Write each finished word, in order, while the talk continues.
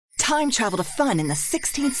Time travel to fun in the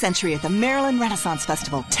 16th century at the Maryland Renaissance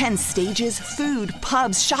Festival. 10 stages, food,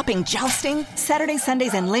 pubs, shopping, jousting. Saturdays,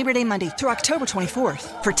 Sundays, and Labor Day Monday through October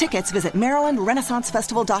 24th. For tickets, visit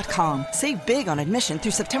MarylandRenaissanceFestival.com. Save big on admission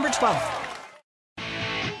through September 12th.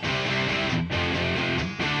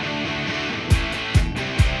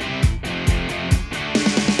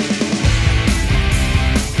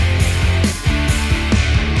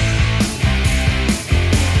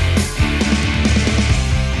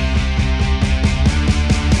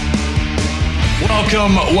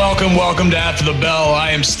 Welcome to After the Bell.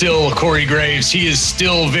 I am still Corey Graves. He is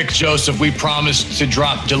still Vic Joseph. We promised to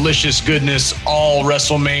drop delicious goodness all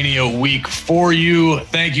WrestleMania week for you.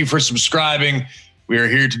 Thank you for subscribing. We are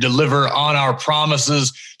here to deliver on our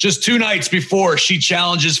promises. Just 2 nights before she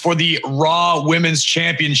challenges for the Raw Women's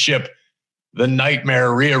Championship, the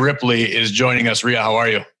Nightmare Rhea Ripley is joining us. Rhea, how are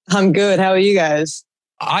you? I'm good. How are you guys?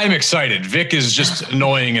 I'm excited. Vic is just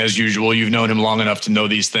annoying as usual. You've known him long enough to know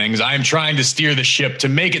these things. I'm trying to steer the ship to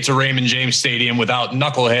make it to Raymond James Stadium without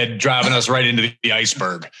Knucklehead driving us right into the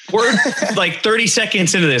iceberg. We're like 30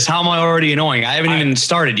 seconds into this. How am I already annoying? I haven't even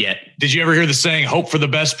started yet. Did you ever hear the saying, hope for the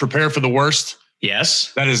best, prepare for the worst?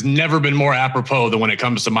 Yes. That has never been more apropos than when it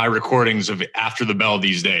comes to my recordings of After the Bell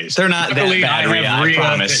these days. They're not Luckily, that bad, I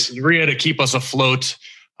promise. Rhea to keep us afloat.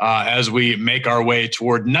 As we make our way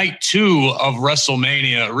toward night 2 of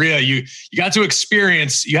WrestleMania. Rhea, you got to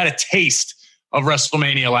experience, you had a taste of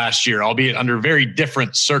WrestleMania last year, albeit under very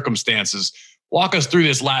different circumstances. Walk us through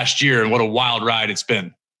this last year and what a wild ride it's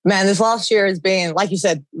been. Man, this last year has been, like you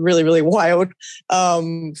said, really, really wild.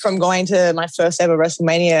 From going to my first ever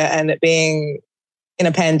WrestleMania and it being in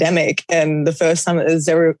a pandemic and the first time it was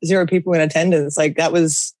zero people in attendance. Like that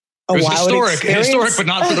was a wild experience. Historic, but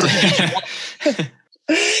not for the reason.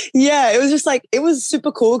 Yeah, it was just like, it was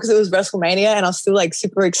super cool because it was WrestleMania and I was still like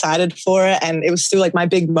super excited for it. And it was still like my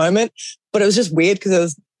big moment, but it was just weird because there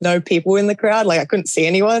was no people in the crowd. Like I couldn't see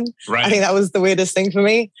anyone. Right. I think that was the weirdest thing for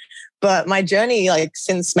me. But my journey, like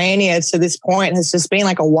since Mania to this point has just been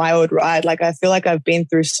like a wild ride. Like I feel like I've been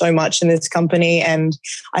through so much in this company and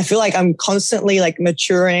I feel like I'm constantly like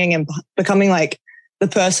maturing and becoming like the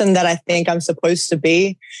person that I think I'm supposed to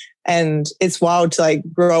be. And it's wild to like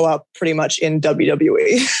grow up pretty much in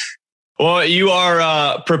WWE. Well, you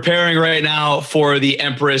are preparing right now for the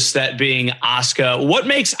Empress, that being Asuka. What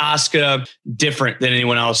makes Asuka different than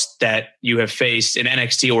anyone else that you have faced in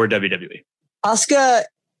NXT or WWE? Asuka,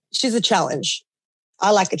 she's a challenge.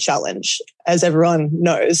 I like a challenge, as everyone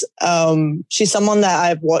knows. She's someone that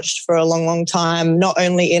I've watched for a long, long time, not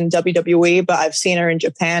only in WWE, but I've seen her in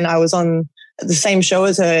Japan. I was on the same show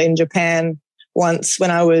as her in Japan once when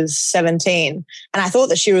I was 17. And I thought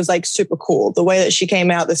that she was like super cool. The way that she came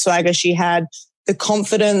out, the swagger she had, the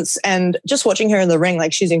confidence, and just watching her in the ring,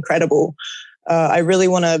 like she's incredible. I really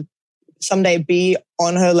want to someday be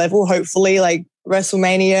on her level. Hopefully like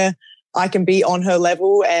WrestleMania, I can be on her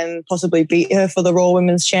level and possibly beat her for the Raw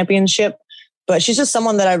Women's Championship. But she's just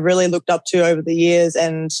someone that I've really looked up to over the years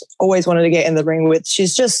and always wanted to get in the ring with.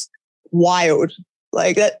 She's just wild.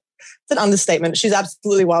 Like that. An understatement. She's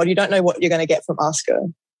absolutely wild. You don't know what you're going to get from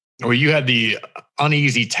Asuka. Well, you had the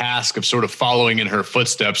uneasy task of sort of following in her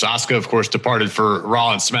footsteps. Asuka, of course, departed for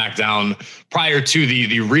Raw and SmackDown prior to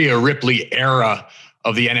the Rhea Ripley era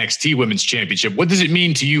of the NXT Women's Championship. What does it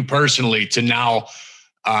mean to you personally to now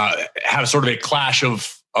have sort of a clash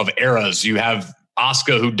of eras? You have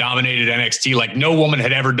Asuka, who dominated NXT like no woman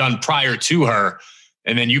had ever done prior to her.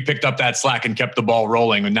 And then you picked up that slack and kept the ball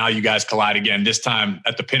rolling. And now you guys collide again, this time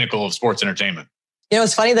at the pinnacle of sports entertainment. You know,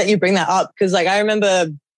 it's funny that you bring that up because like I remember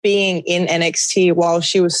being in NXT while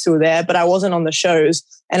she was still there, but I wasn't on the shows.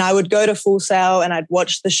 And I would go to Full Sail and I'd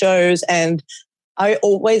watch the shows. And I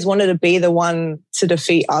always wanted to be the one to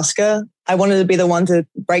defeat Asuka. I wanted to be the one to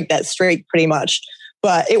break that streak pretty much.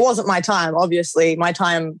 But it wasn't my time, obviously. My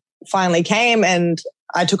time finally came and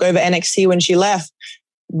I took over NXT when she left.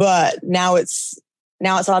 But now it's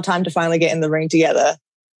our time to finally get in the ring together.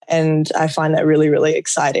 And I find that really, really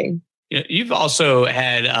exciting. You've also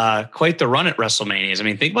had quite the run at WrestleManias. I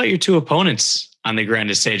mean, think about your 2 opponents on the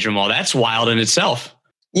grandest stage of them all. That's wild in itself.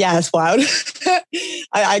 Yeah, it's wild.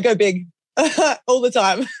 I go big all the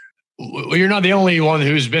time. Well, you're not the only one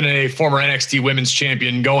who's been a former NXT Women's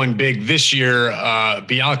Champion going big this year.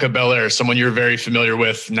 Bianca Belair, someone you're very familiar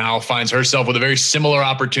with, now finds herself with a very similar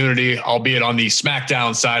opportunity, albeit on the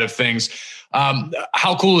SmackDown side of things.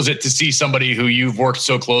 How cool is it to see somebody who you've worked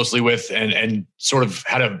so closely with and sort of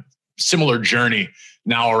had a similar journey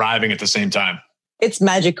now arriving at the same time? It's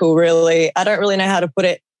magical, really. I don't really know how to put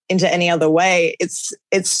it into any other way. It's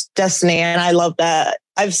destiny, and I love that.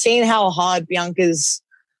 I've seen how hard Bianca's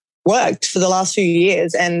worked for the last few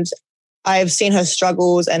years, and I've seen her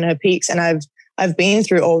struggles and her peaks, and I've been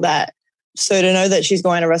through all that. So to know that she's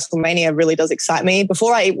going to WrestleMania really does excite me.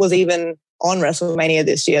 Before I was even on WrestleMania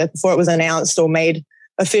this year, before it was announced or made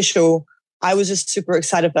official, I was just super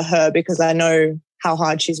excited for her because I know how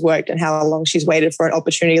hard she's worked and how long she's waited for an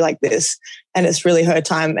opportunity like this. And it's really her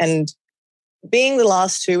time. And being the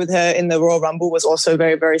last two with her in the Royal Rumble was also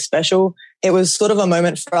very, very special. It was sort of a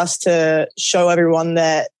moment for us to show everyone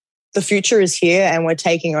that the future is here and we're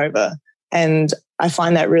taking over. And I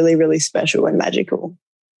find that really, really special and magical.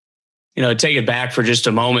 You know, take it back for just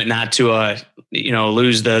a moment, not to,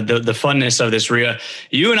 lose the funness of this, Rhea.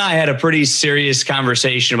 You and I had a pretty serious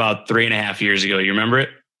conversation about 3.5 years ago. You remember it?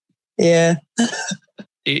 Yeah.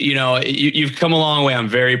 You've come a long way. I'm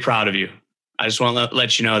very proud of you. I just want to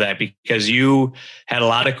let you know that because you had a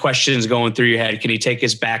lot of questions going through your head. Can you take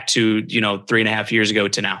us back to, 3.5 years ago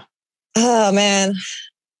to now? Oh, man.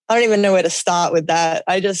 I don't even know where to start with that.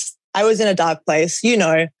 I was in a dark place.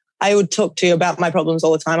 I would talk to you about my problems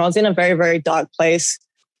all the time. I was in a very, very dark place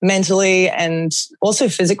mentally and also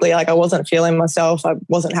physically. Like I wasn't feeling myself. I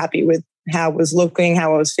wasn't happy with how I was looking,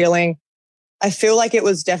 how I was feeling. I feel like it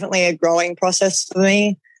was definitely a growing process for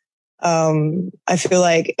me. I feel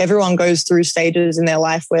like everyone goes through stages in their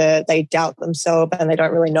life where they doubt themselves and they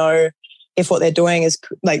don't really know if what they're doing is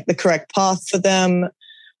like the correct path for them.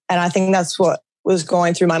 And I think that's what was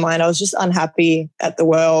going through my mind. I was just unhappy at the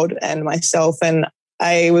world and myself. And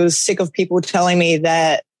I was sick of people telling me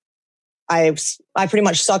that I pretty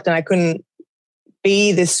much sucked and I couldn't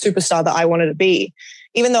be this superstar that I wanted to be.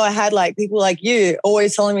 Even though I had like people like you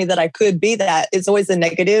always telling me that I could be that, it's always the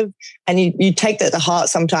negative and you take that to heart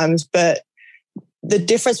sometimes. But the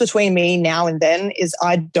difference between me now and then is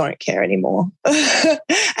I don't care anymore. And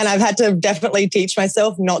I've had to definitely teach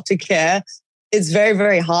myself not to care. It's very,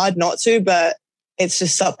 very hard not to, but it's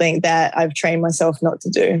just something that I've trained myself not to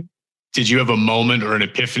do. Did you have a moment or an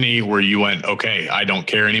epiphany where you went, okay, I don't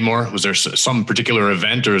care anymore? Was there some particular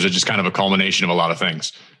event or is it just kind of a culmination of a lot of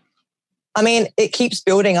things? I mean, it keeps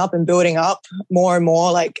building up more and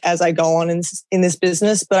more like as I go on in this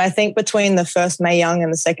business. But I think between the first Mae Young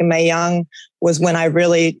and the second Mae Young was when I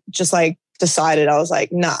really just like decided, I was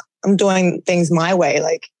like, nah, I'm doing things my way.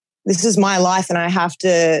 Like this is my life and I have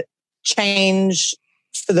to change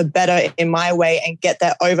for the better in my way and get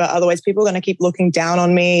that over. Otherwise, people are going to keep looking down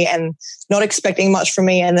on me and not expecting much from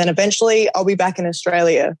me. And then eventually I'll be back in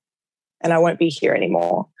Australia and I won't be here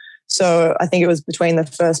anymore. So I think it was between the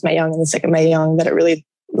first Mae Young and the second Mae Young that it really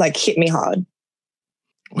like hit me hard.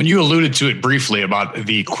 When you alluded to it briefly about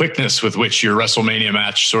the quickness with which your WrestleMania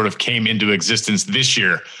match sort of came into existence this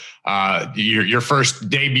year, your first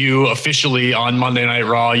debut officially on Monday Night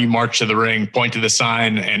Raw, you march to the ring, point to the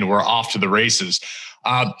sign, and we're off to the races.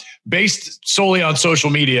 Based solely on social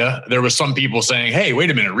media, there was some people saying, hey, wait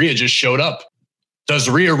a minute, Rhea just showed up. Does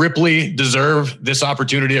Rhea Ripley deserve this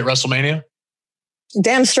opportunity at WrestleMania?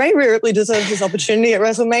 Damn straight Rhea Ripley deserves this opportunity at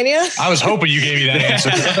WrestleMania. I was hoping you gave me that answer.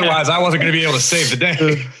 Otherwise, I wasn't going to be able to save the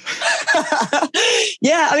day.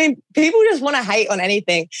 Yeah, I mean, people just want to hate on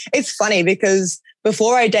anything. It's funny because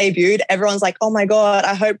before I debuted, everyone's like, oh my God,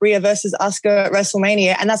 I hope Rhea versus Asuka at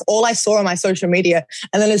WrestleMania. And that's all I saw on my social media.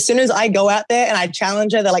 And then as soon as I go out there and I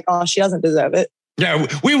challenge her, they're like, oh, she doesn't deserve it. Yeah,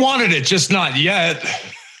 we wanted it, just not yet.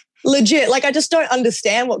 Legit. Like, I just don't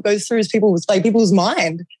understand what goes through people's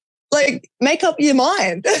mind. Like, make up your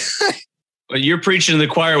mind. Well, you're preaching to the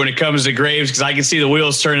choir when it comes to Graves because I can see the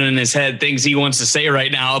wheels turning in his head, things he wants to say right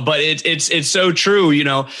now. But it's so true, you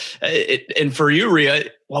know. And for you, Rhea,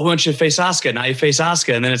 well, why don't you face Asuka? Now you face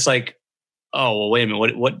Asuka, and then it's like, oh, well, wait a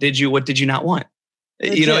minute. What did you not want?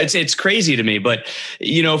 Legit. You know, it's crazy to me. But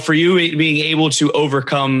you know, for you being able to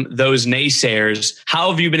overcome those naysayers, how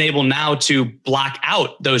have you been able now to block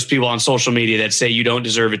out those people on social media that say you don't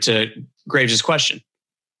deserve it? To Graves' question.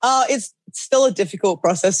 It's still a difficult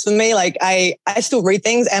process for me. Like I still read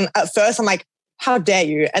things and at first I'm like, how dare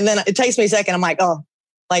you? And then it takes me a second. I'm like, oh,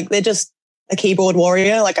 like they're just a keyboard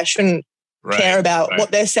warrior. Like I shouldn't care about what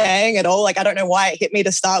they're saying at all. Like, I don't know why it hit me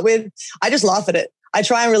to start with. I just laugh at it. I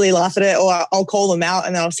try and really laugh at it, or I'll call them out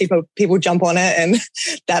and then I'll see people jump on it. And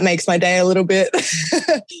that makes my day a little bit.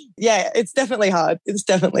 Yeah, it's definitely hard. It's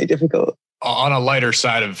definitely difficult. On a lighter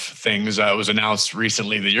side of things, it was announced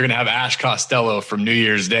recently that you're going to have Ash Costello from New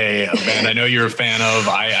Year's Day, a band I know you're a fan of.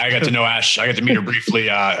 I got to know Ash. I got to meet her briefly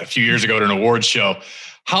a few years ago at an awards show.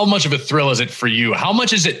 How much of a thrill is it for you? How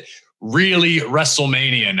much is it really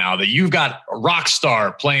WrestleMania now that you've got a rock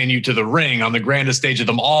star playing you to the ring on the grandest stage of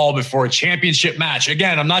them all before a championship match?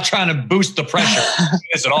 Again, I'm not trying to boost the pressure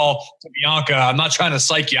at all to Bianca. I'm not trying to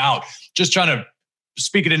psych you out. Just trying to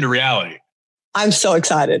speak it into reality. I'm so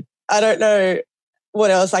excited. I don't know what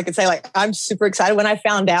else I could say. Like, I'm super excited. When I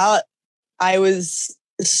found out, I was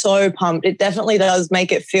so pumped. It definitely does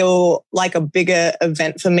make it feel like a bigger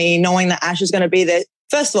event for me, knowing that Ash is going to be there.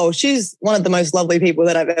 First of all, she's one of the most lovely people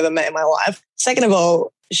that I've ever met in my life. Second of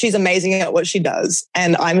all, she's amazing at what she does.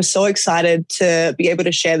 And I'm so excited to be able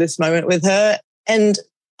to share this moment with her. And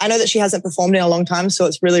I know that she hasn't performed in a long time, so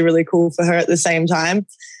it's really, really cool for her at the same time.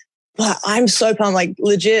 But I'm so pumped, like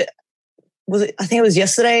legit, I think it was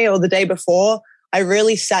yesterday or the day before, I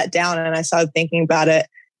really sat down and I started thinking about it.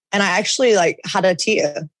 And I actually like had a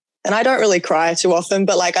tear. And I don't really cry too often,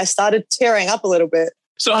 but like I started tearing up a little bit.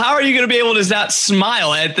 So how are you going to be able to not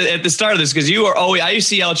smile at the start of this? Because you are always, I used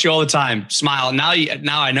to yell at you all the time, smile. Now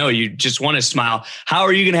I know you just want to smile. How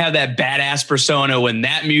are you going to have that badass persona when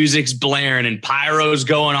that music's blaring and pyro's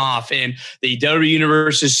going off and the WWE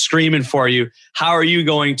Universe is screaming for you? How are you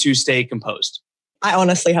going to stay composed? I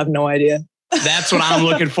honestly have no idea. That's what I'm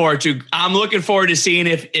looking forward to. I'm looking forward to seeing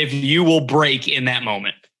if you will break in that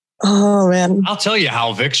moment. Oh, man. I'll tell you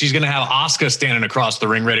how, Vic. She's going to have Asuka standing across the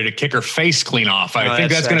ring ready to kick her face clean off. I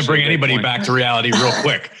think that's going to bring anybody back to reality real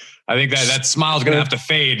quick. I think that smile's going to have to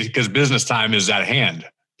fade because business time is at hand.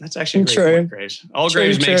 That's actually a great point, Graves.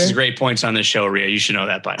 Graves makes his great points on this show, Rhea. You should know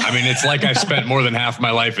that by now. I mean, it's like I've spent more than half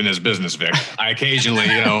my life in this business, Vic. I occasionally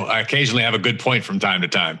have a good point from time to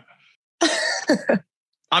time.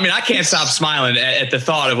 I mean, I can't stop smiling at the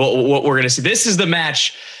thought of what we're going to see. This is the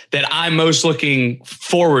match that I'm most looking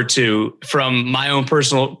forward to from my own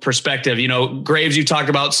personal perspective. You know, Graves, you talked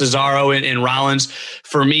about Cesaro and Rollins.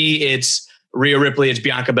 For me, it's Rhea Ripley, it's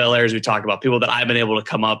Bianca Belair, as we talked about, people that I've been able to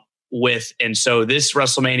come up with. And so this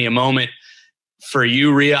WrestleMania moment for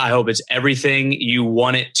you, Rhea, I hope it's everything you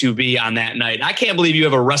want it to be on that night. I can't believe you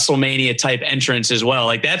have a WrestleMania type entrance as well.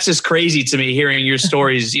 Like, that's just crazy to me hearing your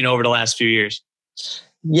stories, over the last few years.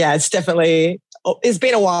 Yeah, it's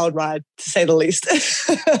been a wild ride, to say the least.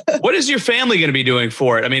 What is your family going to be doing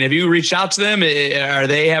for it? I mean, have you reached out to them? Are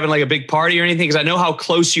they having like a big party or anything? Because I know how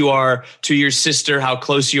close you are to your sister, how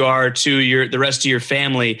close you are to the rest of your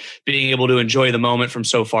family, being able to enjoy the moment from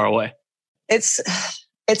so far away. It's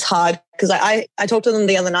hard because I talked to them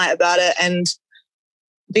the other night about it, and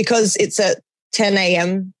because it's at 10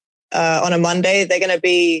 a.m. On a Monday, they're going to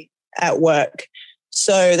be at work.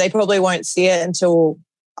 So they probably won't see it until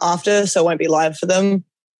after, so it won't be live for them.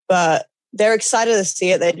 But they're excited to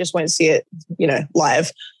see it. They just won't see it,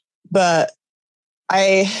 live. But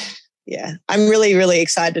I'm really, really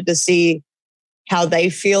excited to see how they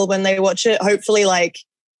feel when they watch it. Hopefully, like,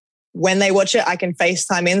 when they watch it, I can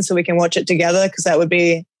FaceTime in so we can watch it together, because that would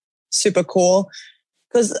be super cool.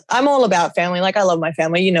 Because I'm all about family. Like, I love my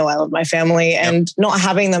family. I love my family. Yep. And not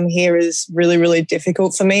having them here is really, really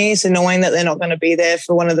difficult for me. So knowing that they're not going to be there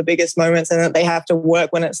for one of the biggest moments and that they have to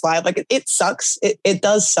work when it's live, like, it sucks. It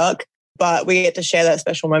does suck. But we get to share that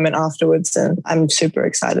special moment afterwards. And I'm super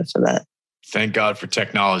excited for that. Thank God for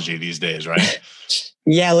technology these days, right?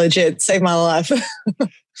 Yeah, legit. Saved my life.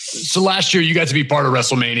 So last year you got to be part of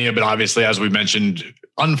WrestleMania, but obviously, as we mentioned,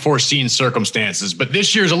 unforeseen circumstances. But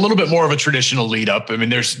this year is a little bit more of a traditional lead up. I mean,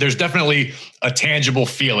 there's definitely a tangible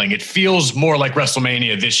feeling. It feels more like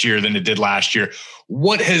WrestleMania this year than it did last year.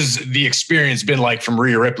 What has the experience been like from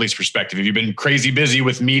Rhea Ripley's perspective? Have you been crazy busy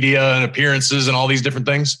with media and appearances and all these different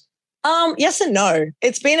things? Yes and no.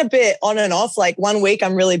 It's been a bit on and off. Like, one week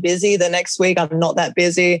I'm really busy. The next week I'm not that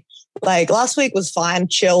busy. Like, last week was fine,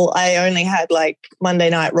 chill. I only had like Monday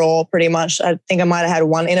Night Raw pretty much. I think I might have had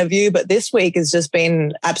one interview, but this week has just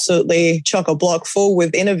been absolutely chock-a-block full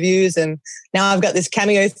with interviews. And now I've got this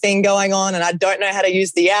Cameo thing going on and I don't know how to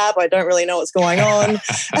use the app. I don't really know what's going on.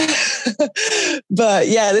 But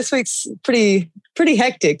yeah, this week's pretty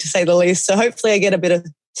hectic, to say the least. So hopefully I get a bit of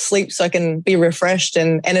sleep so I can be refreshed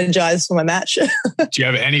and energized for my match. Do you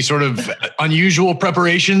have any sort of unusual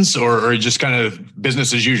preparations or just kind of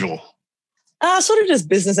business as usual? Sort of just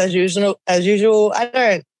business as usual. I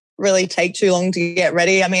don't really take too long to get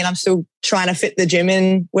ready. I mean, I'm still trying to fit the gym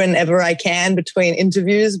in whenever I can between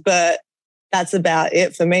interviews, but that's about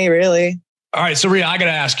it for me, really. All right, so Rhea, I got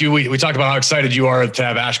to ask you, we talked about how excited you are to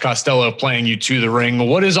have Ash Costello playing you to the ring.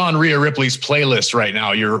 What is on Rhea Ripley's playlist right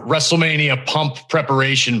now? Your WrestleMania pump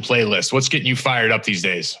preparation playlist. What's getting you fired up these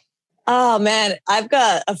days? Oh, man, I've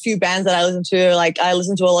got a few bands that I listen to. Like, I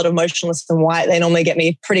listen to a lot of Motionless in White. They normally get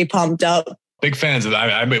me pretty pumped up. Big fans of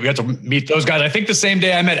that. We got to meet those guys. I think the same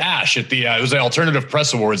day I met Ash at it was the Alternative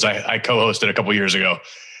Press Awards I co-hosted a couple years ago.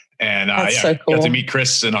 And so cool. Got to meet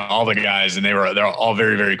Chris and all the guys, and they're all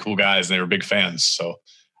very, very cool guys, and they were big fans. So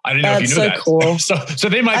I didn't know if you knew that. Cool. So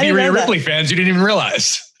they might be Rhea Ripley fans. You didn't even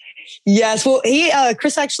realize. Yes. Well,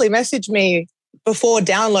 Chris actually messaged me before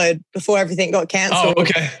everything got canceled. Oh,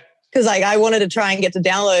 okay. because like I wanted to try and get to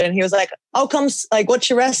download, and he was like, "I'll come like watch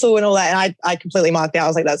you wrestle and all that." And I completely marked out. I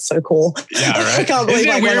was like, "That's so cool." Yeah, right. I can't believe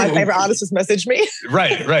like one of my favorite artists has messaged me.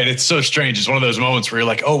 Right. It's so strange. It's one of those moments where you're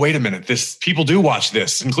like, "Oh, wait a minute. People do watch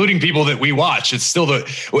this, including people that we watch." It's still have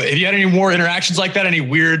you had any more interactions like that? Any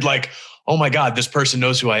weird like, "Oh my God, this person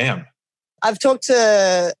knows who I am"? I've talked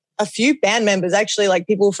to a few band members, actually, like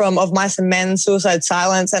people from Of Mice and Men, Suicide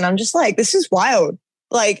Silence, and I'm just like, this is wild.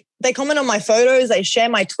 Like they comment on my photos, they share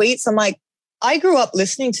my tweets. I'm like, I grew up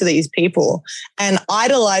listening to these people and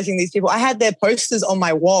idolizing these people. I had their posters on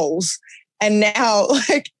my walls, and now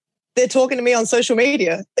like they're talking to me on social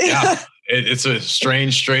media. Yeah. It's a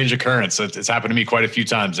strange occurrence. It's happened to me quite a few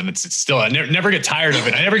times, and it's still, I never get tired of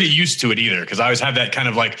it. I never get used to it either, because I always have that kind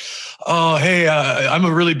of like, "Oh, hey, I'm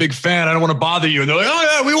a really big fan. I don't want to bother you." And they're like, "Oh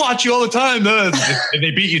yeah, we watch you all the time." And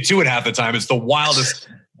they beat you to it half the time. It's the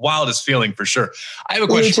wildest feeling for sure. I have a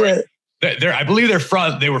question. I believe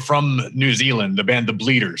they were from New Zealand, the band The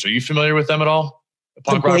Bleeders. Are you familiar with them at all? The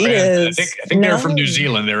punk rock band. I think they're from New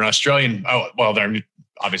Zealand. They're an Australian. Oh, well, they're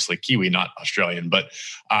obviously Kiwi, not Australian, but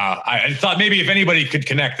I thought maybe if anybody could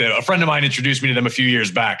connect. A friend of mine introduced me to them a few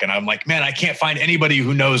years back, and I'm like, man, I can't find anybody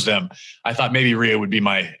who knows them. I thought maybe Rhea would be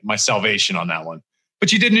my salvation on that one,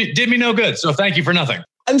 but you did me no good. So thank you for nothing.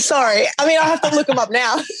 I'm sorry. I mean, I'll have to look them up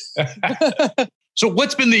now. So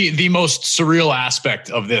what's been the most surreal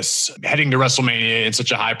aspect of this heading to WrestleMania in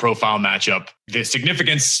such a high profile matchup? The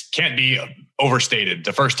significance can't be overstated.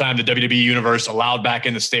 The first time the WWE Universe allowed back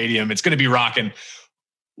in the stadium, it's going to be rocking.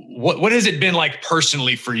 What has it been like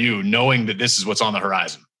personally for you, knowing that this is what's on the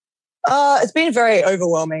horizon? It's been very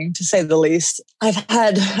overwhelming, to say the least. I've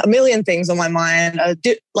had a million things on my mind,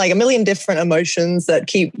 like a million different emotions that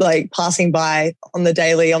keep like passing by on the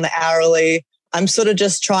daily, on the hourly. I'm sort of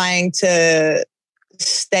just trying to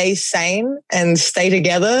stay sane and stay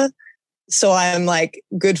together, so I'm like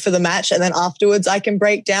good for the match, and then afterwards I can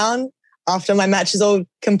break down. After my match is all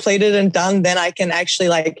completed and done, then I can actually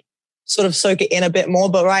like sort of soak it in a bit more.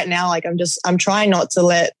 But right now, like I'm trying not to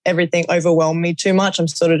let everything overwhelm me too much. I'm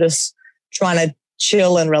sort of just trying to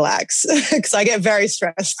chill and relax because I get very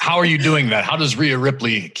stressed. How are you doing that? How does Rhea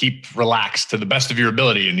Ripley keep relaxed to the best of your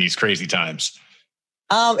ability in these crazy times?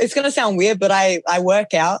 It's going to sound weird, but I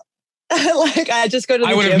work out. Like I just go to the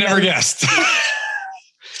gym. I would have never guessed.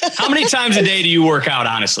 How many times a day do you work out,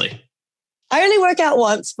 honestly? I only work out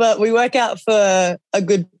once, but we work out for a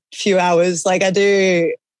good few hours. Like I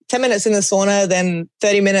do 10 minutes in the sauna, then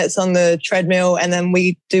 30 minutes on the treadmill, and then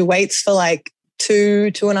we do weights for like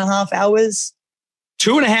 2.5 hours.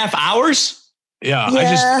 2.5 hours? Yeah.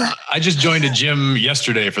 I just joined a gym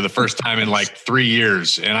yesterday for the first time in like 3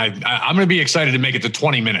 years, and I'm going to be excited to make it to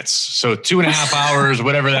 20 minutes. So 2.5 hours,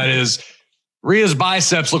 whatever that is. Rhea's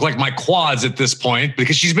biceps look like my quads at this point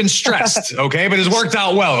because she's been stressed. Okay. But it's worked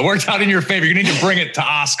out well. It worked out in your favor. You need to bring it to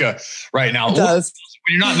Asuka right now. It does.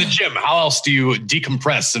 When you're not in the gym, how else do you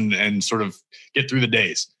decompress and sort of get through the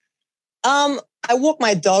days? I walk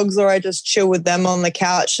my dogs, or I just chill with them on the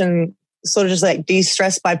couch and sort of just like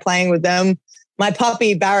de-stress by playing with them. My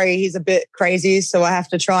puppy, Barry, he's a bit crazy, so I have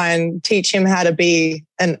to try and teach him how to be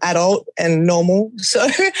an adult and normal. So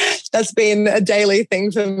that's been a daily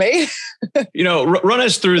thing for me. You know, run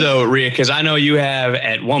us through though, Rhea, because I know you have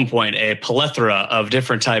at one point a plethora of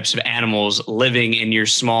different types of animals living in your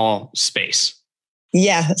small space.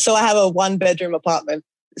 Yeah, so I have a 1-bedroom apartment.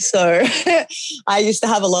 So I used to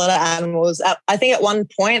have a lot of animals. I think at one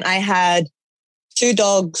point I had 2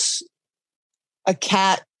 dogs, a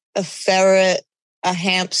cat, a ferret, a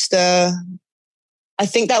hamster. I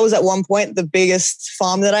think that was at one point the biggest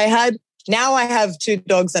farm that I had. Now I have 2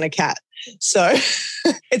 dogs and a cat. So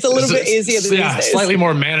it's a little bit easier than these days. Slightly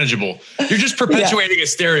more manageable. You're just perpetuating a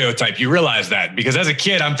stereotype. You realize that, because as a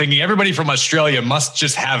kid, I'm thinking everybody from Australia must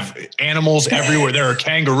just have animals everywhere. There are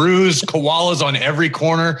kangaroos, koalas on every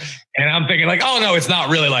corner. And I'm thinking like, oh no, it's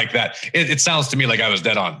not really like that. It sounds to me like I was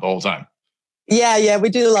dead on the whole time. Yeah, we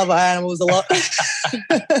do love our animals a lot.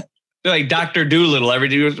 Like Dr. Doolittle every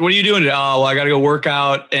day. What are you doing? Oh, well, I got to go work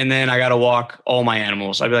out and then I got to walk all my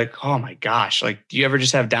animals. I'd be like, oh my gosh. Like, do you ever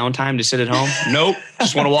just have downtime to sit at home? Nope.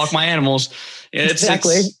 Just want to walk my animals.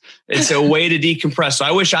 Exactly. It's a way to decompress. So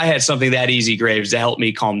I wish I had something that easy, Graves, to help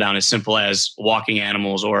me calm down, as simple as walking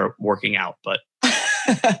animals or working out. But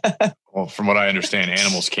well, from what I understand,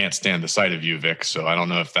 animals can't stand the sight of you, Vic. So I don't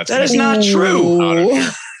know if that is not true.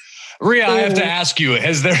 Rhea, I have to ask you,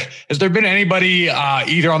 has there been anybody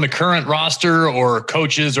either on the current roster or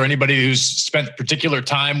coaches or anybody who's spent particular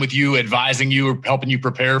time with you, advising you or helping you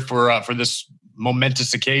prepare for this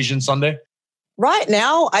momentous occasion Sunday? Right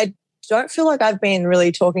now, I don't feel like I've been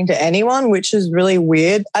really talking to anyone, which is really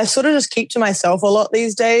weird. I sort of just keep to myself a lot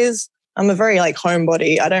these days. I'm a very like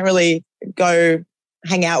homebody. I don't really go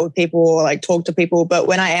hang out with people or like talk to people. But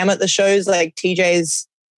when I am at the shows, like TJ's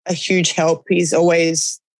a huge help. He's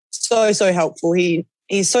always so helpful.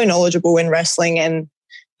 He's so knowledgeable in wrestling and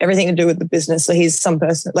everything to do with the business. So he's some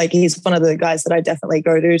person, like he's one of the guys that I definitely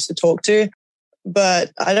go to talk to.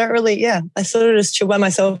 But I don't really, I sort of just chill by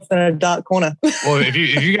myself in a dark corner. Well, if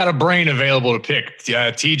you got a brain available to pick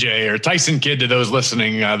TJ or Tyson Kidd to those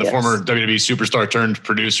listening, the former WWE superstar turned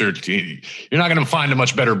producer, you're not going to find a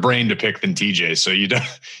much better brain to pick than TJ. So you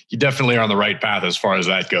definitely are on the right path as far as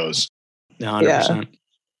that goes. 100%.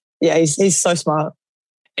 Yeah, he's so smart.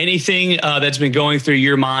 Anything that's been going through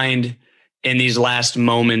your mind in these last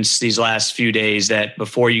moments, these last few days that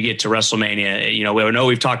before you get to WrestleMania, you know, we know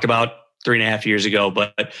we've talked about 3.5 years ago,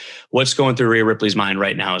 but what's going through Rhea Ripley's mind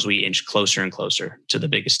right now as we inch closer and closer to the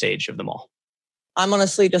biggest stage of them all? I'm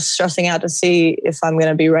honestly just stressing out to see if I'm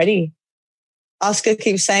going to be ready. Asuka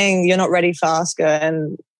keeps saying you're not ready for Asuka.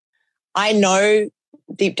 And I know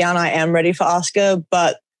deep down I am ready for Asuka,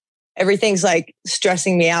 but everything's like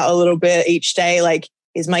stressing me out a little bit each day. Like,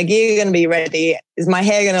 is my gear going to be ready? Is my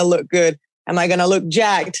hair going to look good? Am I going to look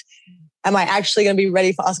jacked? Am I actually going to be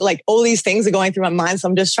ready for Asuka? Like all these things are going through my mind. So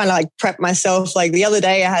I'm just trying to like prep myself. Like the other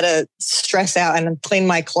day I had to stress out and clean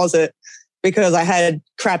my closet because I had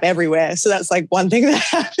crap everywhere. So that's like one thing that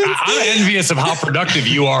happens. I'm envious of how productive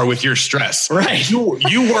you are with your stress. Right.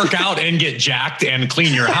 You work out and get jacked and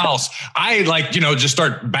clean your house. I like, just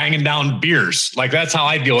start banging down beers. Like that's how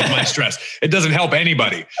I deal with my stress. It doesn't help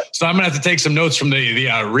anybody. So I'm going to have to take some notes from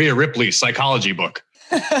the Rhea Ripley psychology book.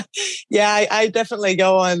 Yeah, I definitely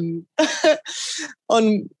go on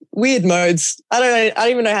on weird modes. I don't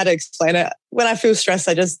even know how to explain it. When I feel stressed,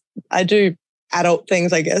 I do adult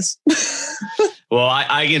things, I guess. Well,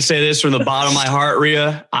 I can say this from the bottom of my heart,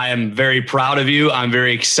 Rhea. I am very proud of you. I'm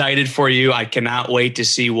very excited for you. I cannot wait to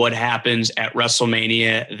see what happens at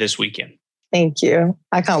WrestleMania this weekend. Thank you.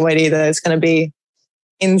 I can't wait either. It's going to be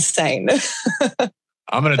insane.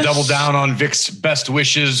 I'm going to double down on Vic's best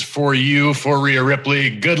wishes for you, for Rhea Ripley.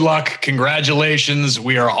 Good luck. Congratulations.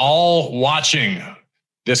 We are all watching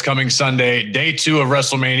this coming Sunday, day 2 of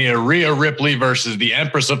WrestleMania, Rhea Ripley versus the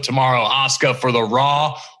Empress of Tomorrow, Asuka, for the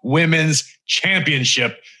Raw Women's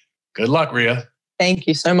Championship. Good luck, Rhea. Thank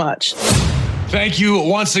you so much. Thank you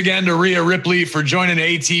once again to Rhea Ripley for joining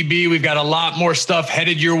ATB. We've got a lot more stuff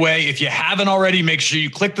headed your way. If you haven't already, make sure you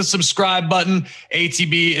click the subscribe button.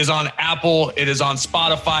 ATB is on Apple. It is on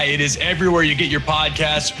Spotify. It is everywhere you get your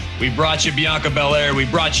podcasts. We brought you Bianca Belair. We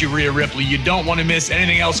brought you Rhea Ripley. You don't want to miss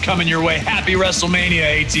anything else coming your way. Happy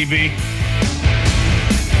WrestleMania, ATB.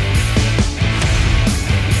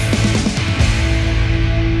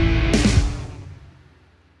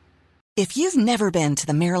 If you've never been to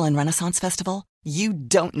the Maryland Renaissance Festival, you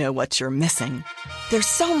don't know what you're missing. There's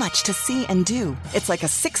so much to see and do. It's like a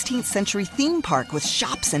 16th century theme park with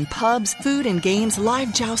shops and pubs, food and games,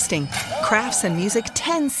 live jousting, crafts and music,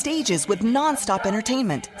 10 stages with nonstop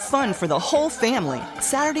entertainment. Fun for the whole family.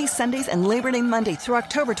 Saturdays, Sundays, and Labor Day Monday through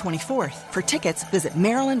October 24th. For tickets, visit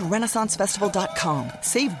MarylandRenaissanceFestival.com.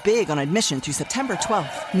 Save big on admission through September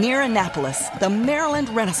 12th. Near Annapolis, the Maryland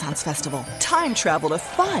Renaissance Festival. Time travel to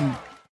fun.